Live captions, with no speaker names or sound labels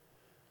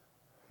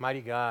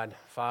Mighty God,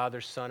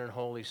 Father, Son, and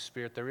Holy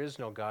Spirit, there is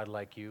no God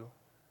like you.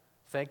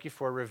 Thank you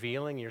for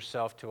revealing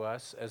yourself to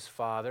us as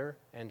Father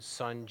and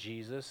Son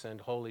Jesus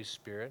and Holy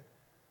Spirit.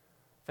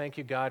 Thank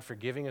you, God, for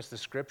giving us the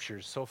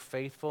Scriptures, so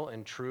faithful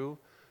and true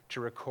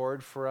to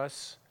record for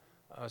us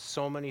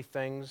so many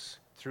things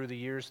through the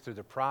years, through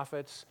the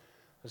prophets,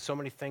 so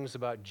many things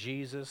about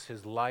Jesus,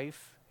 his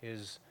life,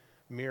 his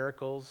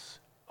miracles,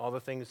 all the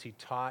things he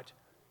taught,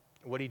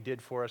 what he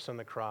did for us on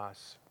the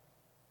cross.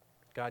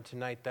 God,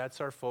 tonight, that's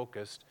our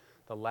focus,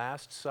 the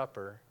Last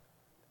Supper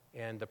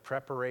and the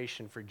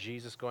preparation for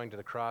Jesus going to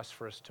the cross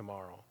for us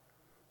tomorrow.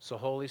 So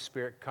Holy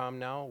Spirit, come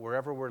now,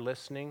 wherever we're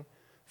listening,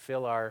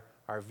 fill our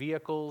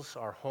vehicles,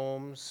 our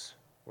homes,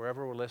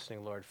 wherever we're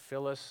listening, Lord,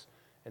 fill us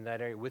in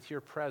that area with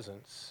your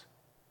presence.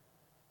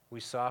 We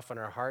soften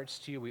our hearts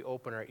to you, we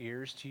open our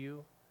ears to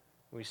you.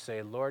 We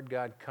say, Lord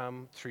God,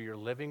 come through your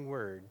living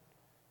word.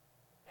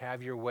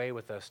 Have your way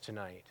with us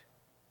tonight.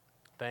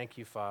 Thank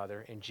you,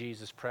 Father, in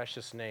Jesus'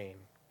 precious name.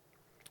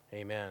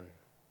 Amen.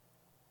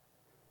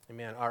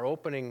 Amen. Our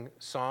opening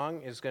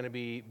song is going to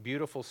be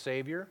Beautiful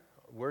Savior.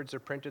 Words are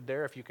printed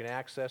there if you can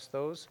access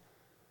those.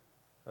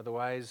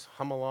 Otherwise,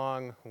 hum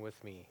along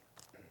with me.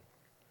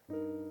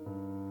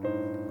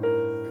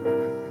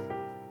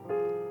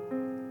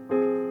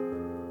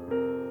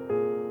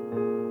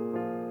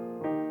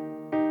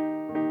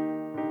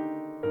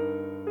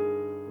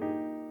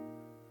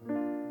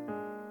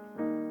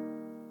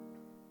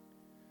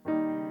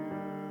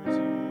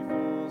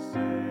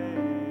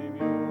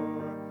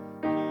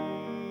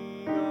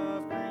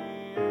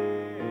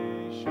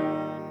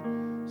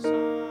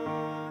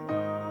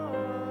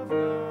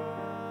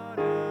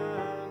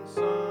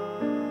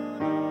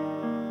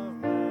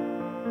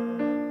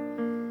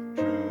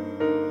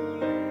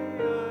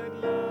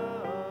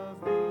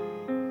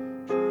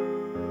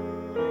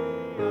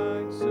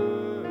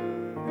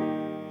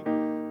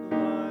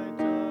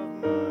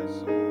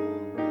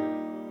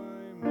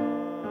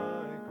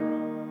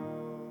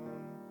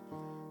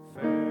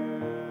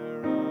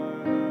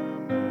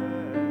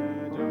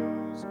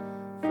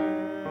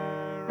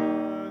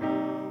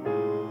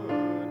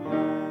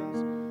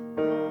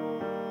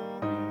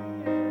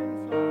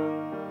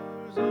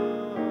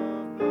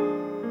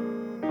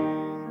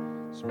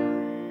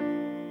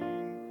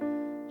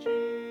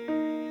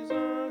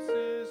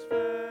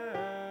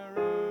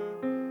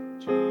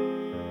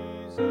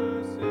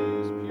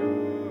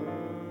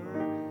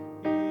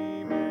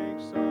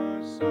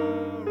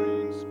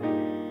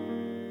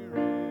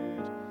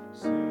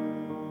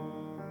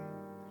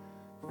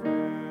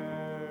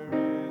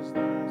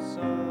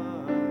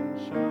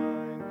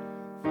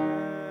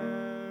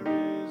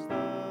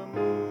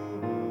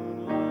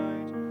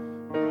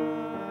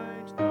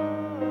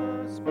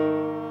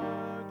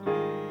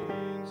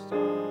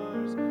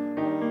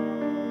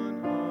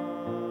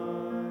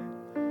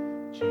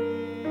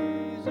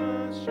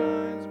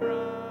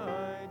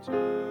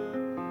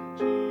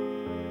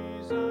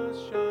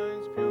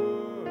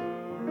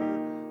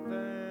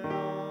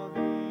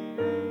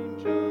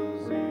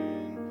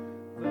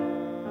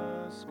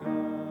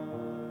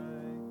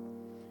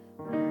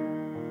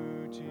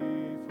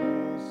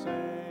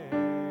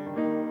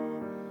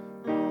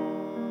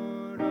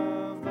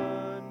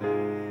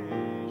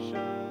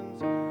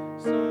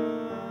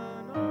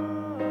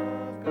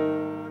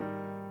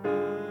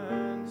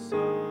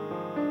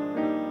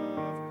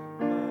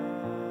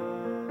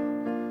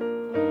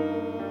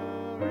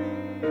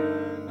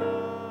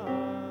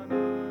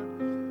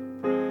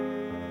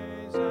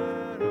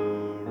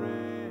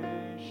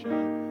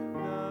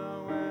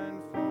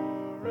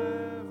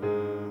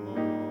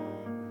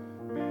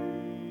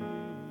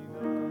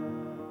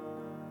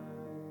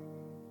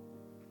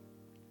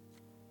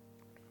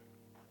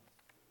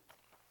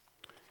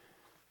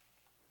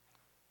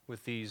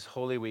 With these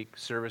Holy Week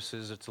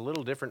services, it's a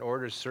little different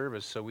order of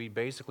service, so we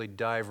basically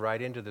dive right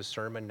into the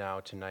sermon now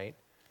tonight.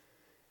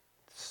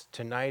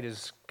 Tonight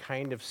is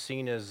kind of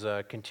seen as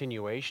a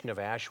continuation of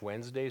Ash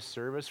Wednesday's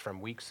service from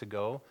weeks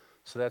ago,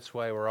 so that's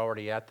why we're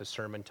already at the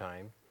sermon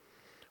time.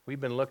 We've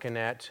been looking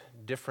at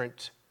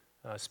different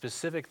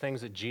specific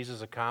things that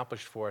Jesus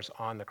accomplished for us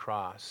on the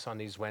cross on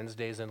these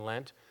Wednesdays in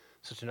Lent.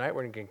 So tonight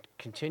we're going to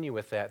continue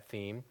with that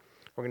theme.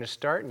 We're going to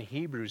start in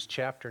Hebrews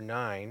chapter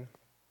 9.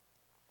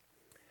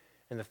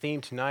 And the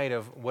theme tonight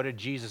of what did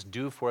Jesus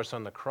do for us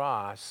on the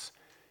cross?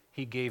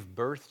 He gave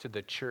birth to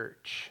the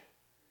church.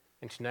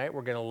 And tonight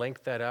we're going to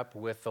link that up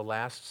with the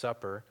Last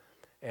Supper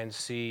and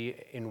see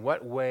in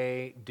what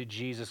way did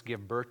Jesus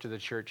give birth to the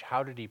church?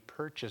 How did he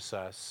purchase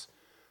us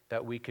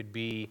that we could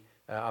be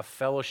a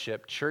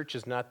fellowship? Church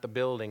is not the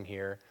building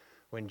here.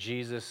 When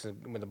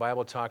the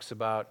Bible talks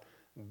about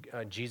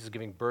Jesus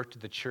giving birth to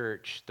the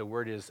church, the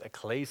word is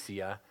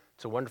ecclesia.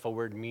 It's a wonderful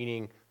word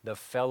meaning the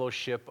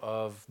fellowship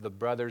of the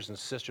brothers and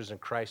sisters in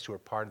Christ who are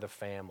part of the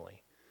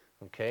family.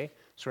 Okay?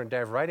 So we're going to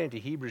dive right into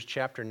Hebrews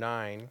chapter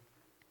 9.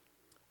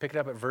 Pick it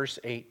up at verse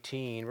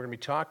 18. We're going to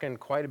be talking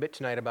quite a bit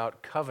tonight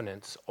about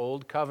covenants,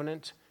 Old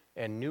Covenant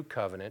and New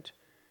Covenant,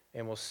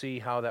 and we'll see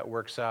how that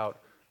works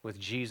out with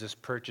Jesus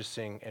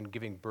purchasing and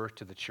giving birth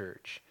to the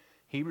church.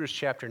 Hebrews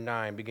chapter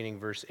 9, beginning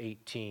verse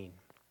 18.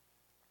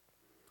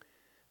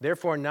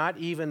 Therefore, not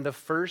even the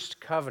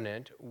first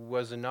covenant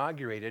was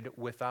inaugurated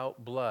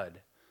without blood.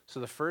 So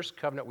the first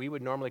covenant, we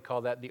would normally call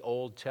that the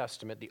Old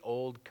Testament. The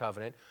Old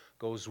Covenant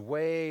goes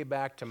way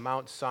back to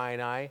Mount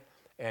Sinai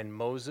and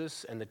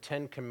Moses and the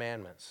Ten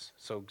Commandments.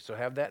 So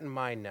have that in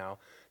mind now.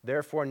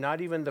 Therefore, not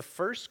even the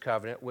first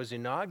covenant was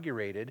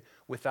inaugurated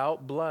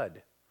without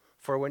blood.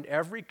 For when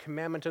every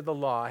commandment of the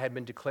law had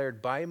been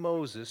declared by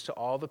Moses to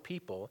all the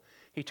people,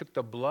 he took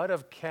the blood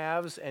of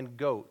calves and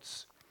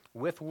goats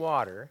with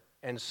water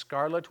and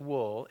scarlet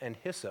wool and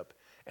hyssop,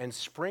 and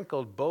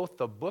sprinkled both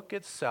the book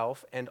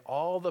itself and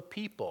all the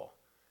people.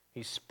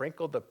 He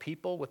sprinkled the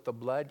people with the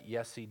blood?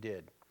 Yes, he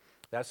did.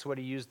 That's what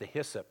he used, the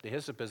hyssop. The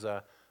hyssop is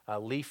a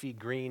leafy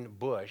green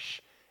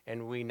bush,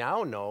 and we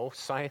now know,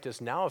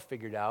 scientists now have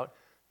figured out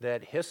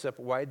that hyssop,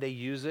 why they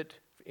use it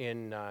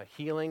in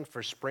healing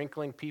for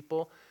sprinkling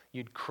people.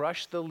 You'd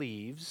crush the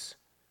leaves,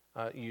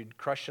 you'd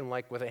crush them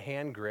like with a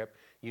hand grip,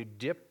 you'd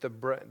dip the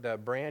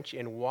branch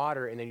in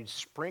water, and then you'd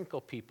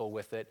sprinkle people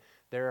with it.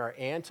 There are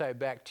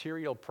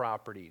antibacterial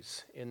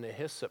properties in the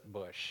hyssop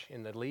bush,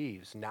 in the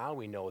leaves. Now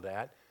we know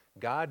that.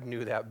 God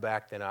knew that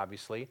back then,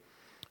 obviously.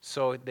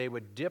 So they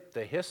would dip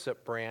the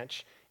hyssop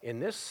branch in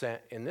this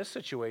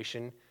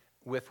situation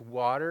with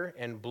water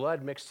and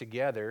blood mixed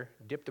together,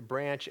 dip the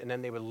branch, and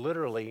then they would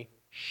literally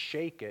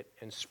shake it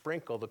and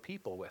sprinkle the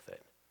people with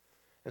it.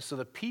 And so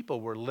the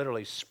people were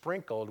literally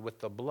sprinkled with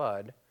the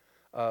blood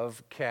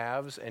of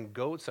calves and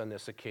goats on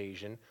this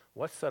occasion.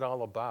 What's that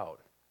all about?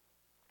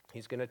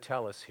 He's going to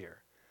tell us here.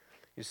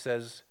 He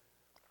says,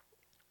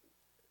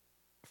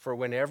 for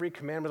when every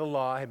commandment of the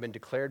law had been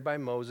declared by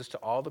Moses to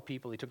all the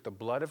people, he took the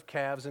blood of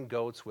calves and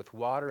goats with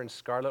water and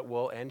scarlet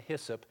wool and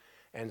hyssop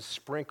and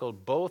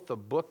sprinkled both the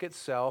book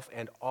itself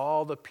and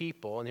all the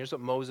people. And here's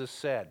what Moses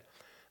said.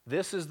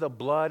 This is the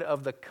blood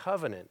of the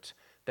covenant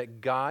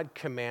that God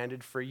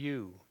commanded for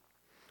you.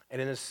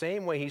 And in the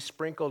same way, he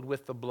sprinkled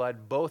with the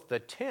blood both the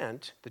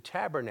tent, the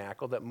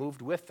tabernacle that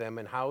moved with them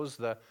and housed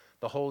the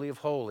Holy of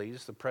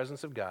Holies, the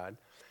presence of God.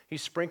 He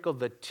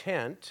sprinkled the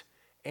tent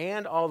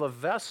and all the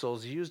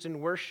vessels used in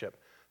worship.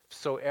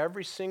 So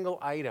every single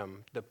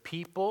item, the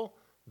people,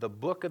 the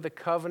book of the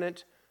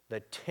covenant, the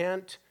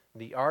tent,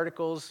 the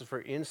articles for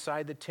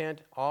inside the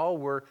tent, all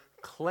were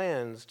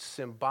cleansed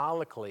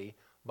symbolically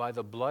by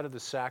the blood of the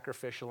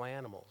sacrificial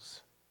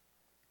animals.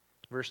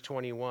 Verse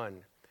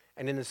 21.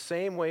 And in the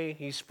same way,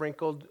 he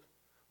sprinkled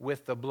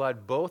with the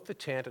blood both the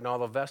tent and all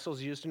the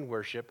vessels used in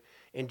worship.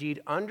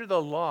 Indeed, under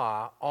the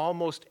law,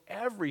 almost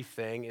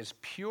everything is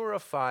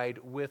purified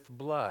with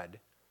blood.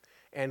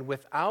 And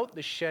without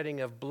the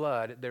shedding of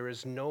blood, there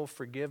is no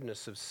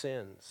forgiveness of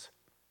sins.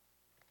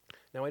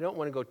 Now, I don't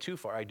want to go too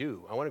far. I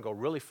do. I want to go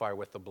really far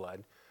with the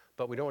blood,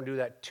 but we don't want to do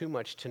that too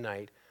much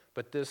tonight.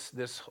 But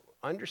this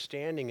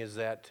understanding is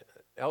that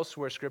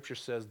elsewhere Scripture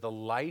says the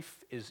life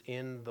is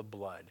in the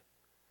blood.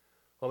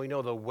 Well, we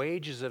know the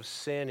wages of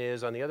sin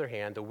is, on the other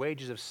hand, the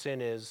wages of sin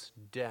is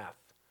death.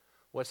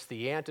 What's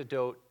the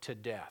antidote to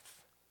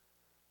death?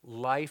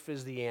 Life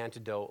is the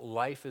antidote.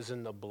 Life is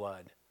in the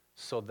blood.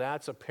 So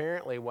that's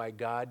apparently why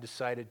God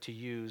decided to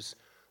use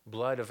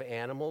blood of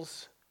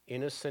animals,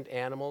 innocent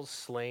animals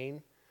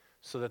slain,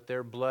 so that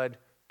their blood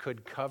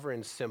could cover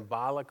and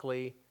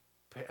symbolically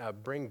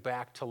bring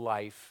back to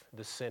life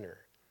the sinner.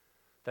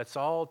 That's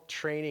all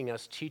training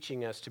us,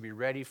 teaching us to be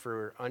ready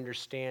for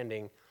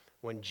understanding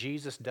when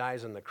Jesus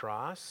dies on the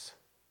cross,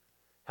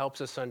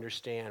 helps us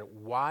understand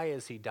why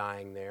is he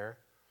dying there,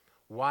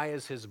 why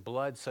is his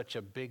blood such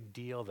a big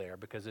deal there,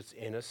 because it's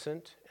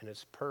innocent and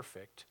it's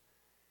perfect.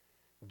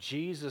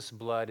 Jesus'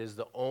 blood is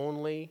the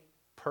only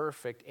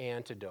perfect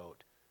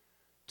antidote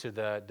to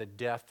the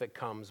death that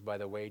comes by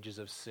the wages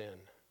of sin.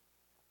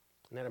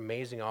 Isn't that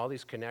amazing? All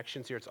these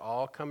connections here, it's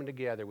all coming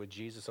together with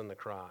Jesus on the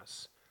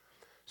cross.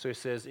 So he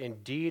says,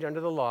 indeed,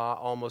 under the law,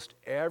 almost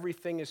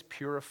everything is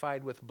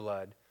purified with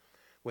blood.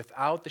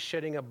 Without the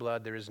shedding of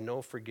blood, there is no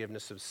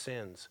forgiveness of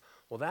sins.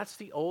 Well, that's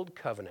the old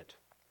covenant.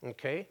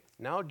 Okay?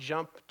 Now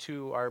jump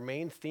to our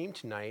main theme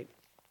tonight,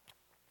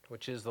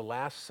 which is the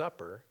Last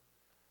Supper.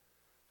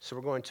 So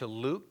we're going to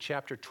Luke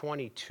chapter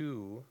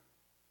 22.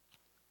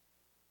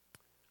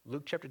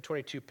 Luke chapter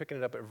 22, picking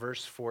it up at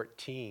verse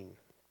 14.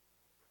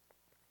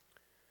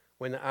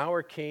 When the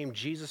hour came,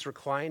 Jesus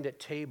reclined at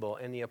table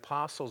and the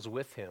apostles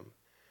with him.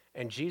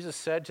 And Jesus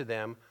said to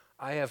them,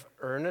 I have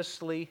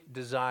earnestly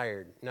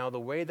desired. Now, the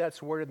way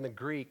that's worded in the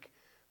Greek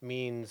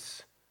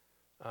means,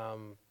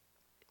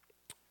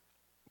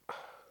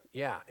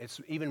 it's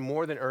even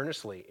more than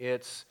earnestly.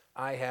 It's,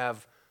 I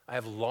have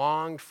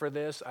longed for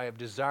this. I have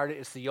desired it.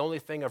 It's the only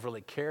thing I've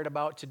really cared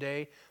about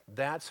today.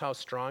 That's how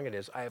strong it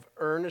is. I have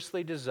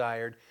earnestly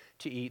desired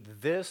to eat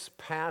this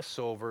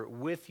Passover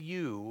with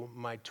you,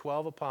 my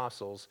 12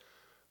 apostles,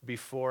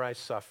 before I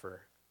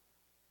suffer.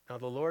 Now,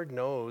 the Lord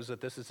knows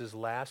that this is his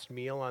last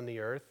meal on the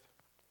earth.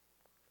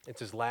 It's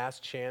his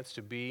last chance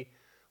to be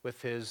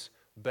with his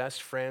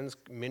best friends,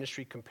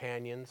 ministry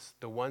companions,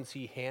 the ones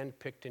he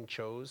handpicked and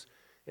chose.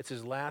 It's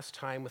his last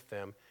time with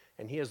them,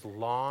 and he has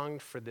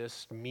longed for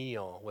this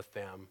meal with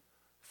them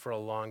for a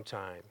long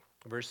time.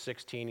 Verse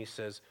 16, he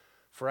says,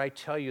 "For I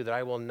tell you that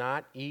I will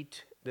not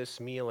eat this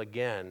meal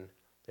again,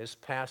 this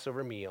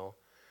Passover meal,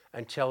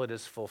 until it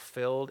is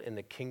fulfilled in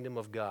the kingdom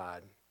of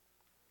God."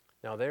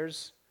 Now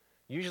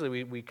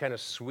usually we kind of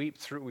sweep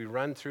through, we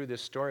run through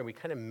this story, and we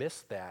kind of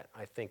miss that,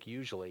 I think,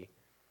 usually.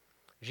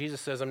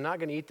 Jesus says, "I'm not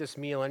going to eat this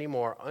meal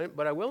anymore,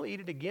 but I will eat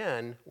it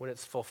again when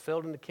it's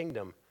fulfilled in the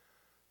kingdom."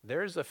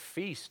 There's a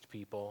feast,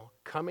 people,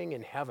 coming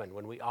in heaven.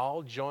 When we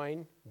all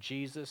join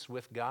Jesus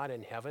with God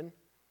in heaven,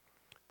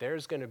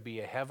 there's going to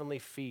be a heavenly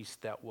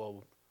feast that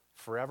will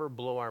forever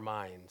blow our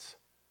minds.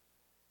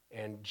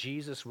 And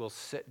Jesus will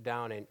sit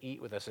down and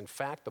eat with us. In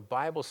fact, the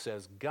Bible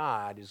says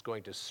God is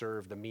going to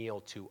serve the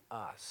meal to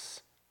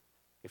us,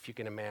 if you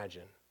can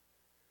imagine.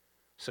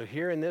 So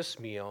here in this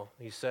meal,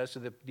 he says to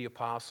the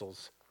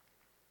apostles,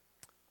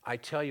 "I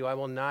tell you, I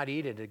will not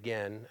eat it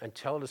again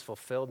until it is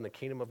fulfilled in the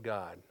kingdom of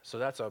God." So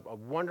that's a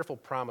wonderful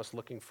promise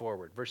looking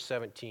forward. Verse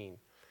 17.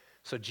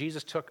 So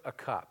Jesus took a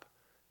cup.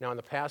 Now in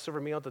the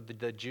Passover meal that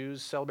the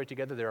Jews celebrate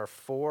together, there are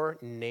 4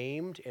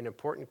 named and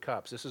important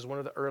cups. This is one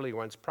of the early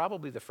ones,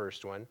 probably the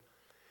first one.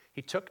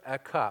 He took a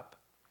cup.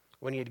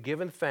 When he had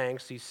given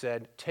thanks, he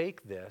said,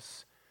 "Take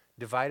this,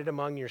 divide it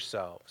among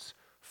yourselves.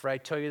 For I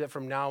tell you that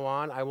from now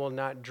on I will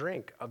not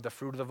drink of the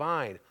fruit of the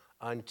vine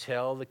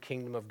until the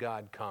kingdom of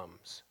God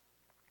comes."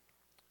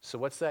 So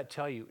what's that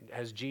tell you?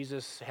 Has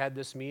Jesus had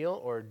this meal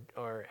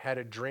or had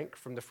a drink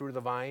from the fruit of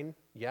the vine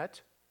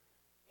yet?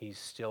 He's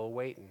still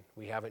waiting.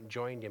 We haven't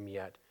joined him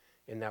yet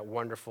in that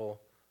wonderful,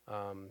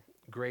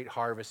 great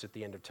harvest at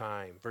the end of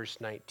time.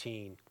 Verse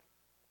 19.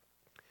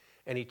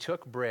 "And he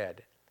took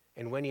bread,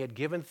 and when he had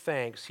given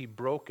thanks, he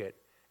broke it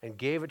and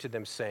gave it to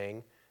them,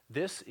 saying,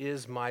 'This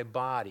is my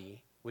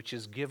body, which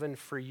is given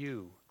for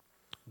you.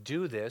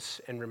 Do this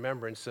in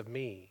remembrance of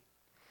me.'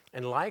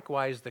 And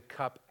likewise the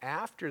cup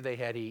after they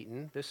had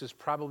eaten," this is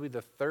probably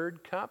the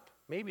 3rd cup,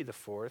 maybe the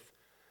 4th,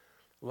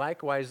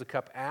 "likewise the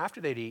cup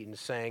after they'd eaten,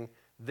 saying,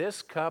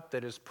 'This cup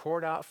that is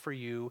poured out for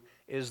you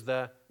is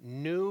the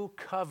new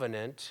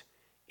covenant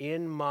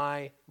in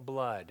my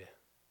blood.'"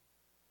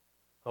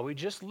 Well, we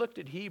just looked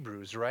at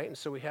Hebrews, right? And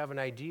so we have an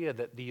idea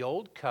that the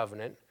old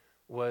covenant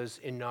was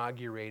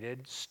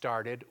inaugurated,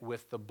 started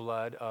with the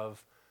blood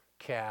of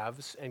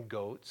calves and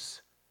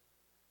goats.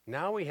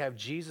 Now we have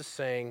Jesus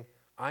saying,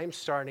 "I'm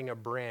starting a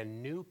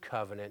brand new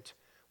covenant."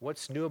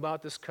 What's new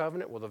about this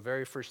covenant? Well, the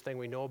very first thing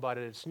we know about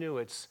it, it's new.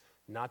 It's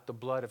not the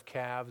blood of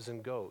calves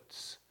and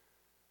goats.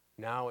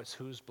 Now it's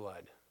whose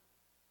blood?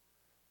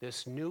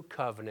 This new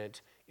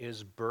covenant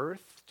is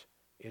birthed,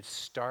 it's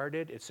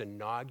started, it's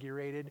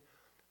inaugurated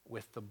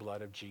with the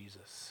blood of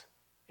Jesus.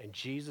 And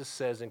Jesus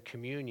says in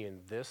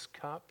communion, this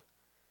cup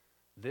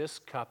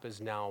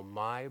is now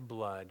my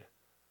blood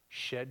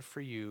shed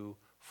for you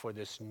for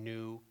this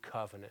new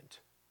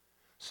covenant.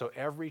 So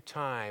every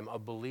time a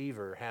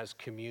believer has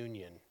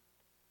communion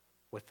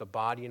with the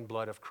body and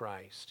blood of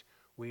Christ,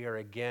 we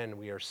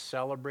are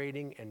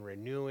celebrating and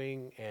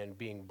renewing and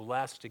being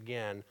blessed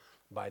again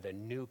by the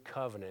new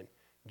covenant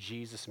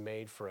Jesus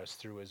made for us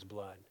through his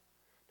blood.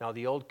 Now,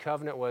 the old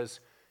covenant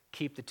was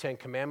keep the 10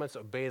 commandments,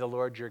 obey the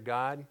Lord your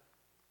God.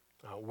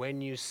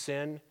 When you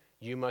sin,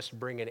 you must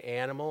bring an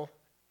animal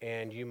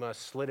and you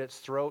must slit its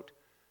throat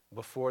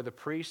before the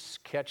priests,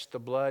 catch the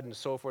blood, and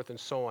so forth and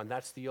so on.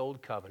 That's the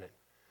old covenant.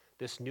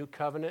 This new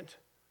covenant,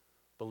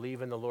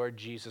 believe in the Lord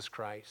Jesus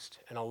Christ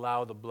and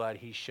allow the blood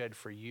he shed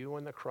for you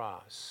on the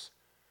cross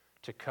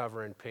to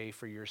cover and pay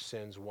for your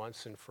sins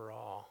once and for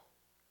all.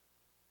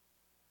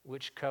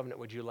 Which covenant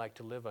would you like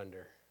to live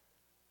under?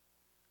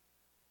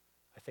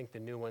 I think the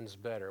new one's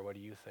better. What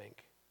do you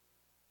think?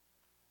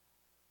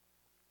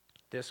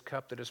 This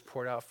cup that is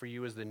poured out for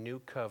you is the new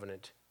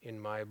covenant in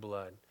my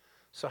blood.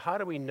 So how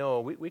do we know?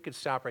 We could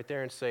stop right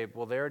there and say,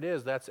 well, there it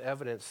is. That's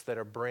evidence that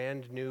a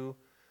brand new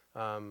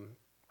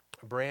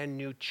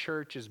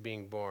church is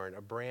being born.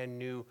 A brand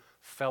new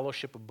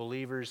fellowship of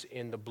believers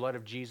in the blood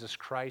of Jesus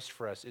Christ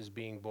for us is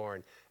being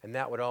born. And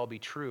that would all be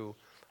true.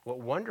 What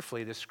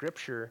wonderfully, the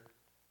scripture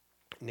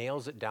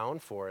nails it down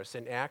for us.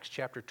 In Acts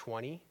chapter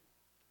 20,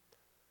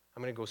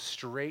 I'm going to go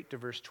straight to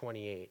verse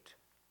 28.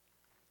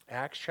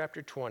 Acts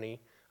chapter 20.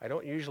 I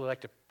don't usually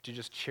like to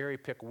just cherry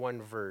pick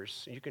one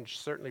verse. You can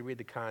certainly read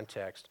the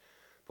context,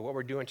 but what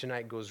we're doing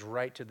tonight goes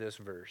right to this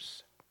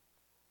verse.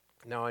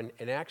 Now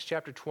in Acts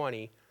chapter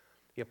 20,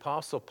 the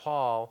Apostle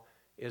Paul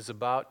is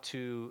about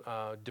to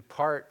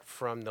depart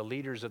from the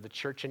leaders of the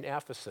church in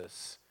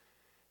Ephesus.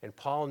 And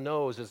Paul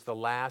knows it's the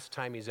last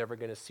time he's ever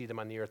going to see them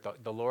on the earth.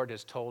 The Lord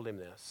has told him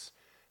this.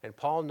 And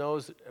Paul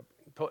knows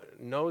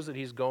that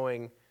he's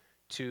going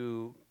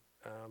to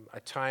a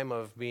time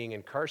of being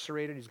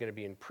incarcerated. He's going to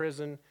be in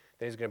prison.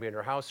 Then he's going to be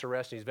under house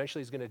arrest. And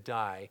eventually he's going to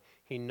die.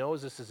 He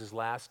knows this is his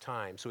last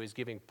time. So he's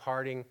giving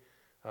parting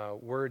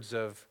words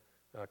of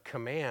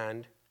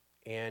command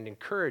and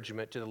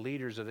encouragement to the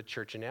leaders of the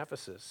church in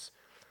Ephesus.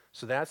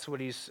 So that's what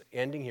he's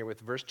ending here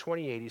with. Verse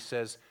 28, he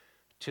says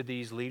to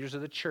these leaders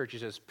of the church, he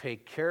says, "Pay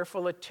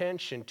careful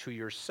attention to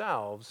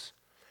yourselves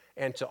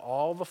and to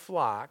all the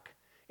flock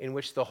in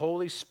which the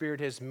Holy Spirit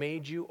has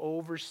made you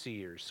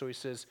overseers." So he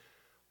says,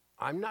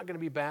 I'm not going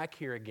to be back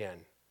here again.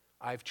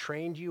 I've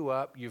trained you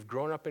up. You've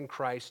grown up in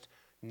Christ.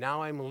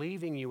 Now I'm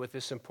leaving you with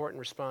this important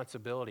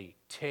responsibility.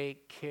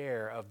 Take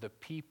care of the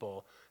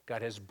people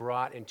God has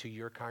brought into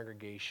your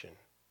congregation.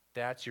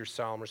 That's your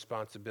solemn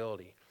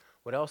responsibility.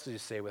 What else does he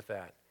say with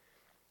that?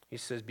 He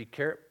says,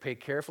 pay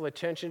careful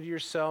attention to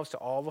yourselves, to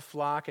all the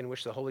flock in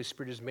which the Holy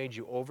Spirit has made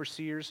you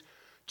overseers,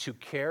 to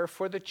care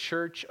for the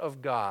church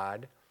of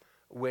God,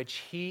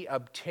 which he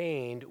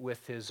obtained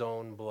with his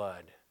own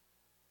blood.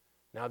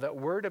 Now that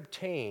word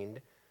obtained,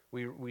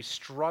 we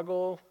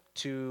struggle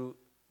to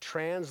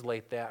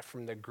translate that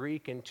from the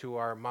Greek into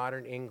our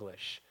modern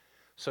English.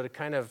 So to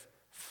kind of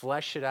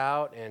flesh it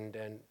out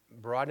and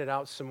broaden it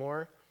out some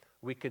more,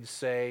 we could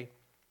say,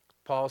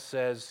 Paul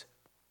says,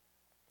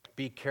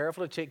 be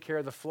careful to take care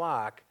of the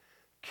flock,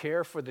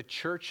 care for the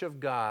church of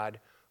God,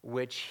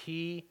 which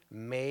he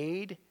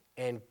made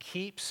and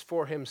keeps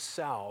for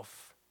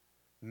himself,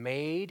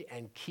 with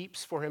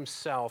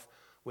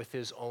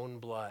his own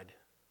blood.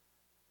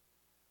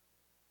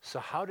 So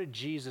how did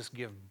Jesus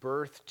give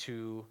birth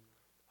to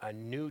a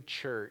new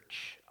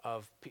church,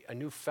 a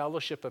new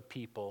fellowship of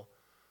people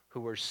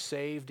who were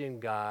saved in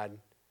God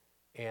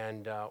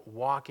and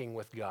walking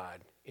with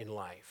God in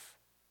life?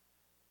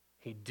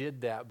 He did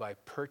that by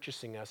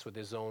purchasing us with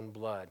his own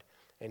blood.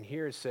 And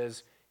here it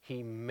says,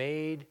 he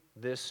made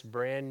this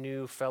brand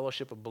new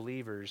fellowship of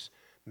believers,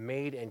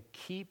 made and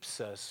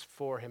keeps us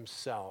for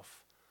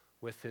himself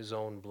with his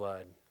own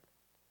blood.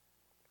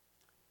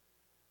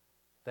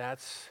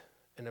 That's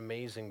an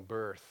amazing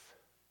birth.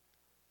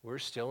 We're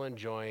still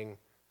enjoying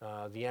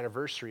the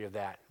anniversary of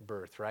that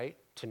birth, right?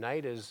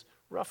 Tonight is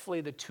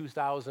roughly the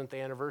 2000th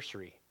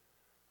anniversary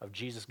of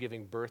Jesus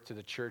giving birth to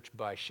the church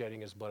by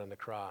shedding his blood on the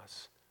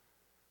cross.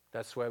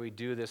 That's why we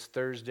do this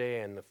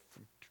Thursday and the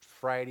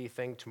Friday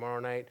thing tomorrow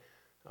night,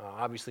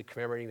 obviously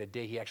commemorating the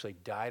day he actually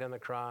died on the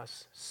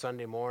cross.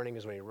 Sunday morning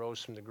is when he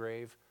rose from the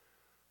grave.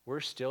 We're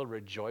still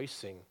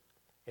rejoicing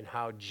in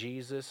how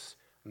Jesus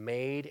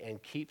made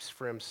and keeps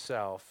for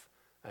himself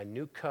a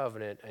new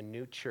covenant, a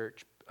new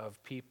church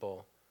of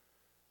people,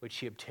 which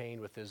he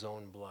obtained with his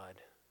own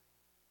blood.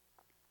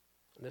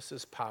 This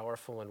is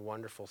powerful and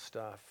wonderful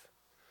stuff.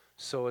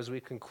 So as we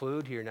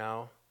conclude here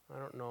now,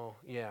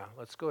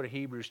 let's go to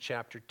Hebrews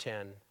chapter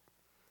 10.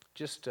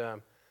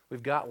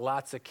 We've got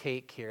lots of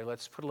cake here.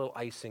 Let's put a little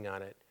icing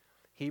on it.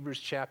 Hebrews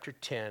chapter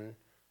 10,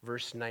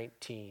 verse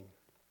 19.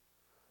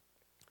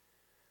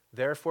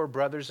 Therefore,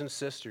 brothers and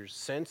sisters,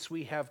 since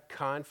we have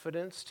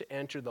confidence to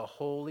enter the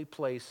holy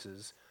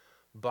places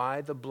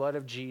by the blood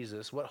of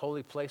Jesus, what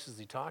holy places is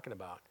he talking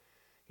about?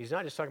 He's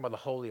not just talking about the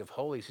Holy of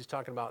Holies. He's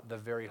talking about the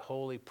very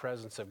holy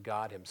presence of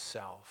God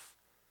himself.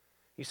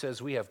 He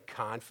says we have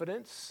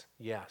confidence,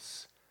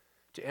 yes,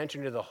 to enter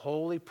into the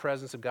holy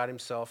presence of God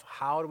himself.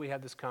 How do we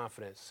have this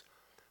confidence?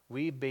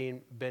 We've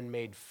been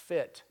made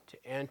fit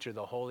to enter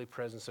the holy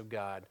presence of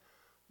God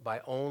by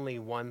only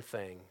one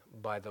thing,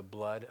 by the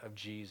blood of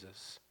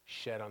Jesus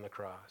shed on the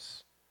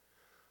cross.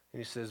 And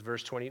he says,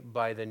 verse 20,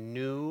 by the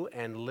new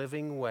and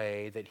living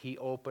way that he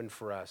opened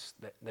for us,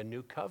 the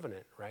new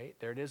covenant, right?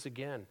 There it is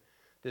again.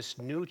 This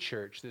new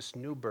church, this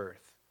new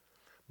birth.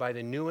 By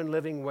the new and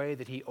living way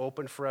that he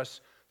opened for us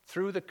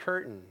through the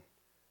curtain.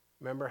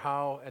 Remember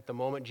how at the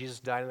moment Jesus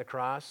died on the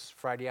cross,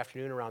 Friday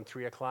afternoon around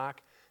 3 o'clock,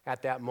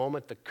 at that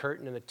moment the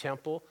curtain in the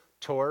temple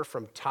tore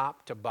from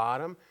top to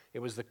bottom. It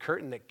was the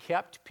curtain that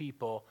kept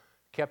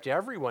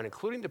everyone,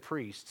 including the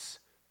priests,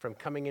 from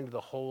coming into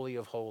the Holy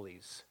of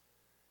Holies.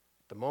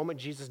 The moment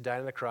Jesus died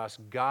on the cross,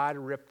 God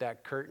ripped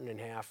that curtain in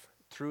half,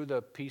 threw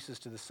the pieces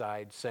to the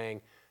side,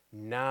 saying,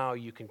 now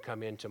you can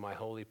come into my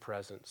holy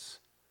presence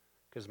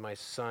because my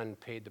son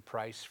paid the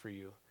price for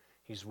you.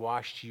 He's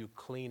washed you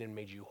clean and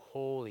made you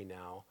holy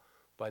now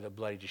by the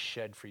blood he just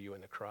shed for you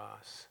on the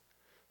cross.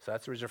 So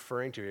that's what he's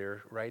referring to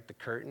here, right? The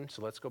curtain.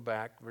 So let's go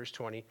back, verse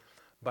 20.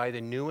 By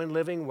the new and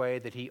living way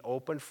that he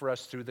opened for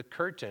us through the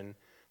curtain,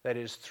 that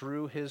is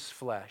through his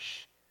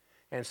flesh.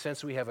 And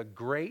since we have a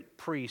great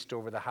priest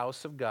over the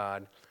house of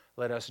God,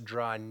 let us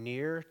draw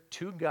near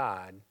to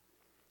God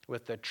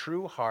with a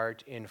true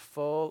heart in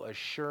full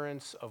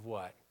assurance of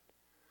what?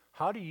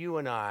 How do you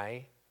and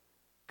I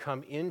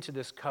come into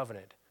this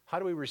covenant? How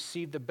do we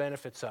receive the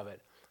benefits of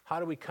it? How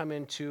do we come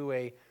into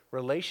a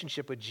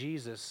relationship with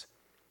Jesus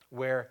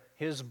where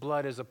his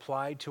blood is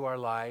applied to our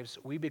lives?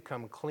 We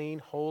become clean,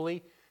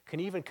 holy, can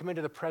even come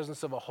into the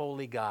presence of a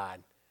holy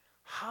God.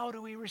 How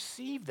do we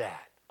receive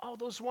that? All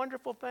those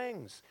wonderful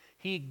things.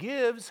 He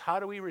gives, how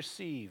do we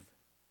receive?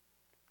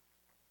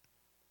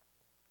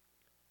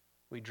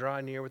 We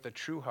draw near with a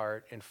true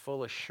heart and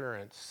full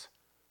assurance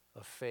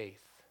of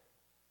faith.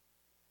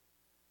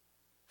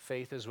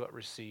 Faith is what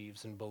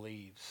receives and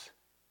believes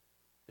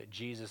that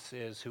Jesus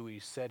is who he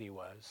said he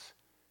was,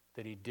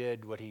 that he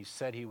did what he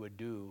said he would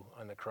do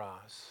on the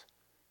cross,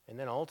 and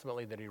then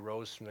ultimately that he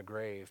rose from the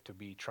grave to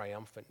be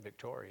triumphant and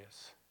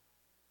victorious.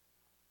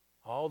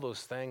 All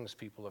those things,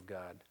 people of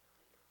God,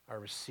 are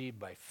received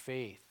by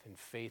faith and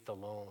faith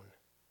alone.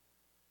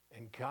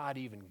 And God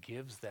even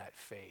gives that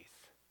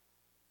faith.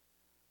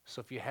 So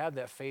if you have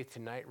that faith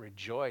tonight,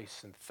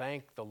 rejoice and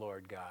thank the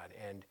Lord God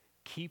and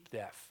keep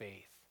that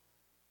faith.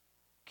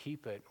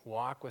 Keep it.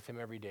 Walk with him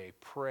every day.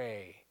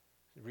 Pray.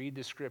 Read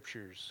the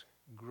scriptures.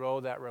 Grow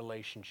that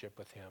relationship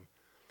with him.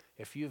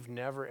 If you've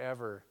never,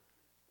 ever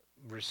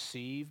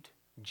received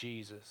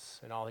Jesus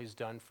and all he's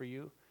done for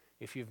you,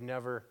 if you've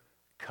never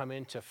come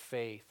into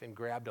faith and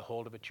grabbed a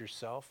hold of it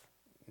yourself,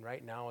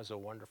 right now is a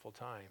wonderful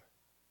time.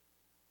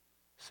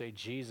 Say,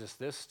 Jesus,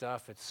 this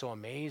stuff, it's so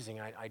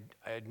amazing. I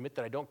admit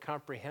that I don't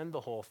comprehend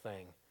the whole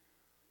thing,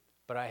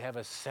 but I have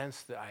a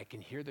sense that I can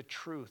hear the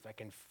truth. I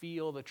can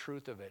feel the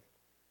truth of it.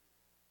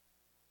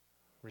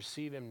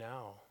 Receive him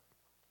now.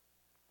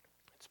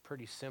 It's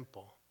pretty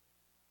simple.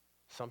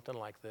 Something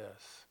like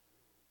this.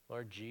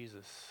 Lord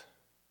Jesus,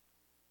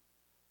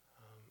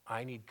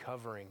 I need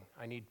covering.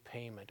 I need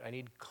payment. I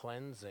need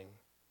cleansing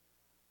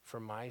for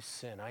my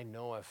sin. I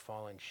know I've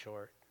fallen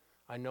short.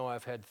 I know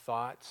I've had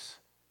thoughts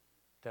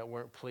that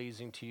weren't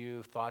pleasing to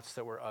you, thoughts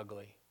that were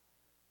ugly,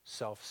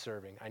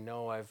 self-serving. I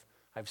know I've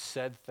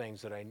said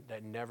things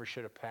that never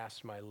should have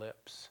passed my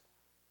lips.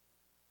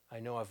 I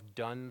know I've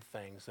done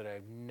things that I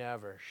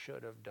never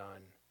should have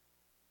done.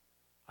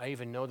 I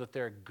even know that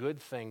there are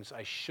good things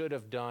I should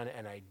have done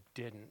and I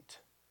didn't.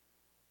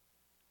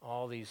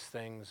 All these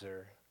things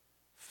are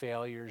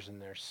failures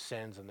and they're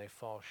sins and they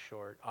fall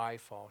short. I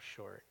fall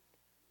short.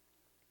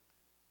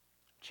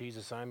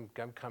 Jesus, I'm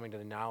coming to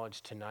the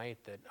knowledge tonight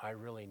that I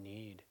really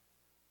need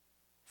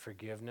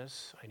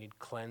forgiveness. I need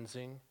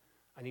cleansing.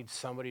 I need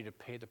somebody to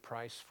pay the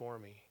price for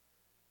me.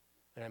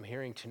 And I'm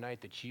hearing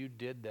tonight that you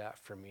did that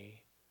for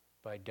me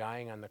by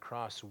dying on the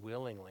cross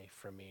willingly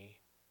for me.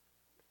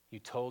 You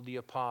told the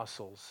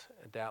apostles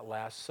at that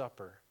Last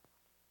Supper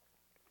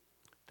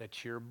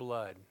that your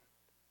blood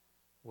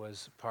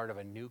was part of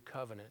a new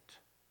covenant,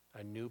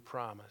 a new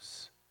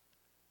promise,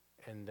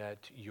 and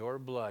that your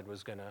blood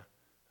was going to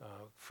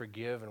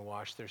forgive and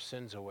wash their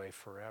sins away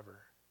forever.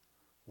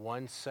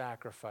 One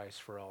sacrifice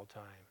for all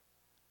time.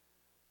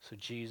 So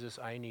Jesus,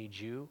 I need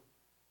you.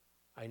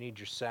 I need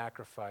your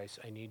sacrifice.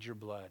 I need your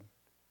blood.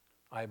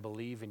 I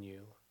believe in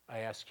you. I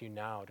ask you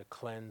now to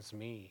cleanse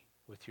me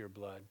with your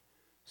blood.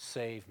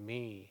 Save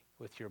me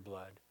with your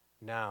blood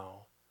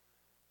now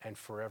and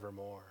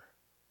forevermore.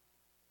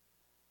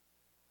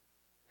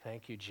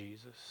 Thank you,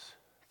 Jesus.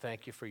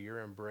 Thank you for your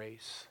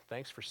embrace.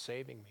 Thanks for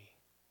saving me.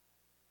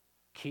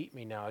 Keep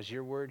me now. As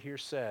your word here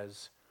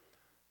says,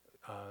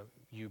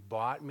 you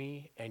bought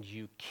me and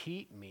you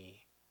keep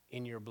me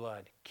in your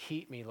blood.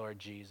 Keep me, Lord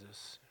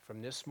Jesus,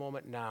 from this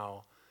moment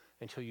now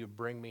until you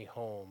bring me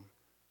home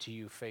to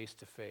you face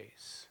to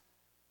face.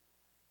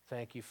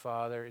 Thank you,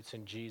 Father. It's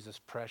in Jesus'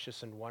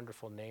 precious and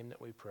wonderful name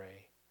that we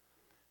pray.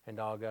 And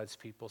all God's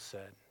people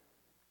said,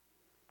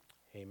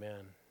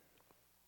 amen.